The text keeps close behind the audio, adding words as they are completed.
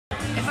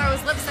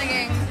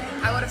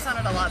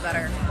sounded a lot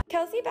better.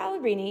 Kelsea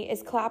Ballerini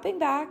is clapping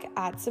back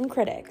at some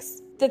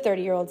critics. The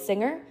 30-year-old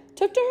singer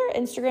took to her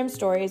Instagram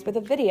stories with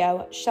a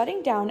video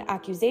shutting down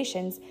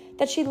accusations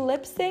that she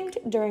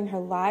lip-synced during her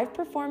live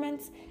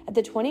performance at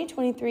the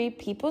 2023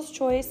 People's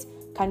Choice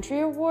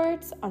Country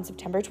Awards on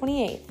September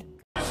 28th.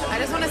 I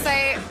just want to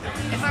say,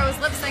 if I was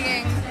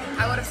lip-syncing,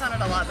 I would have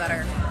sounded a lot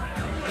better.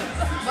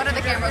 One of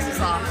the cameras was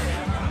off.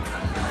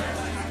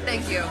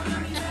 Thank you.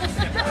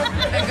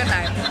 And good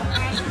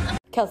night.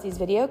 Kelsey's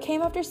video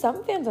came after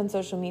some fans on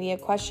social media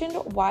questioned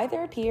why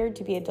there appeared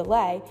to be a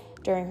delay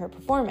during her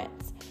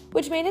performance,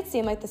 which made it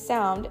seem like the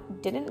sound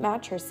didn't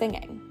match her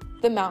singing.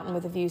 The Mountain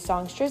with a View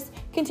songstress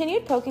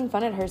continued poking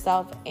fun at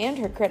herself and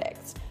her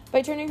critics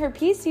by turning her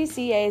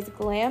PCCA's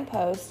glam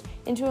post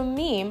into a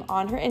meme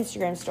on her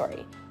Instagram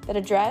story that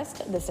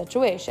addressed the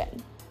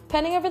situation,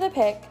 penning over the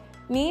pic,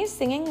 "Me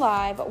singing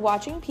live,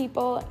 watching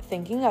people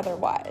thinking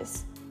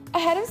otherwise."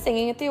 Ahead of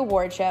singing at the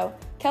award show,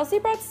 Kelsey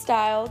brought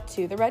style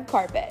to the red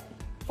carpet.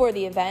 For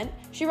the event,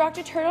 she rocked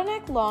a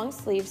turtleneck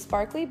long-sleeve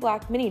sparkly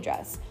black mini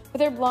dress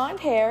with her blonde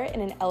hair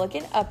in an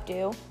elegant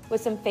updo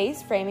with some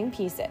face-framing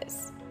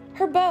pieces.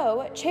 Her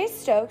beau, Chase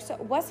Stokes,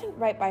 wasn't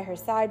right by her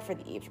side for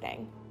the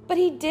evening, but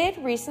he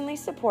did recently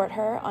support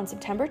her on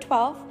September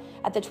 12th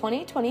at the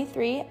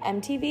 2023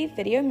 MTV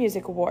Video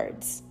Music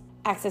Awards.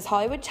 Access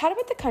Hollywood chatted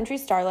with the country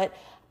starlet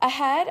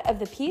ahead of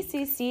the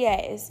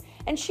PCCAs,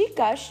 and she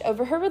gushed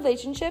over her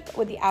relationship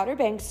with the Outer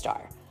Banks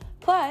star.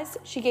 Plus,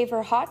 she gave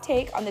her hot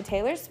take on the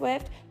Taylor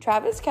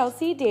Swift-Travis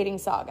Kelsey dating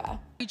saga.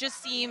 You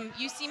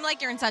seem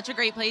like you're in such a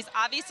great place.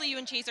 Obviously, you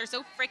and Chase are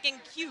so freaking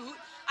cute.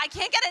 I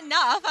can't get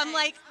enough. I'm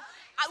like,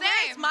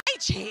 where's my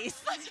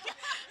Chase?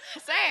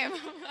 Same.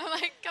 I'm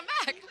like, come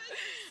back.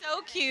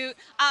 So cute.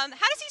 How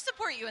does he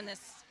support you in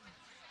this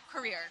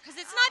career? Because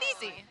it's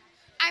not easy.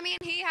 I mean,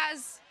 he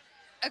has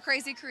a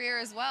crazy career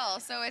as well,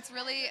 so it's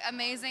really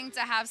amazing to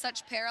have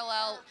such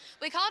parallel,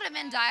 we call it a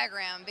Venn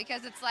diagram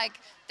because it's like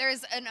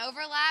there's an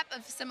overlap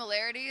of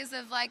similarities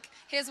of like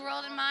his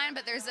world and mine,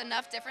 but there's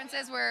enough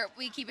differences where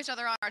we keep each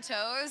other on our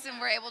toes and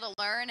we're able to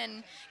learn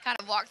and kind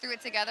of walk through it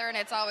together, and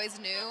it's always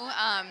new.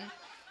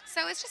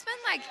 So it's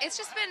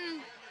just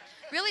been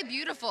really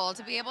beautiful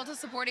to be able to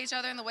support each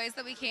other in the ways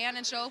that we can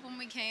and show up when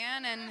we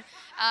can. And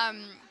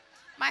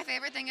my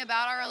favorite thing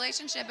about our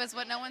relationship is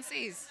what no one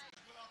sees.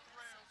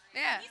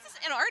 Yeah. He's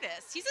an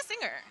artist. He's a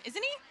singer,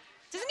 isn't he?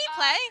 Doesn't he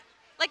play?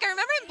 Like, I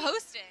remember him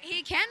posting.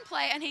 He can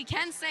play and he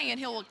can sing, and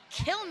he will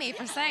kill me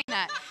for saying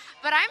that.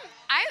 But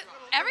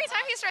every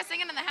time he starts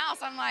singing in the house,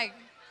 I'm like,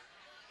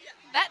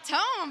 that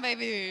tone,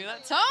 baby,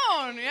 that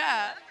tone,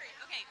 yeah.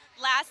 Okay,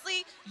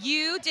 lastly,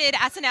 you did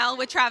SNL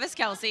with Travis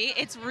Kelsey.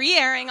 It's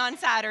re-airing on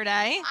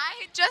Saturday.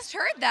 I just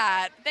heard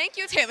that. Thank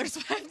you, Taylor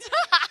Swift.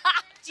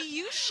 Do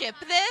you ship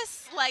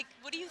this? Like,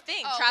 what do you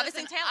think, Travis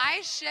and Taylor?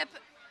 I ship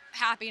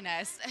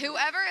happiness.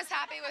 Whoever is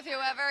happy with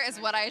whoever is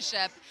what I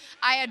ship.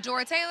 I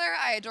adore Taylor.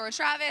 I adore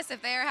Travis.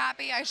 If they are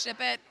happy, I ship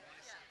it.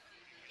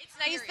 It's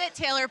nice that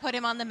Taylor put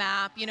him on the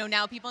map. You know,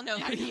 now people know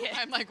who he is.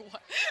 I'm like,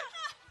 what?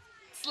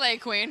 Slay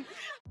queen.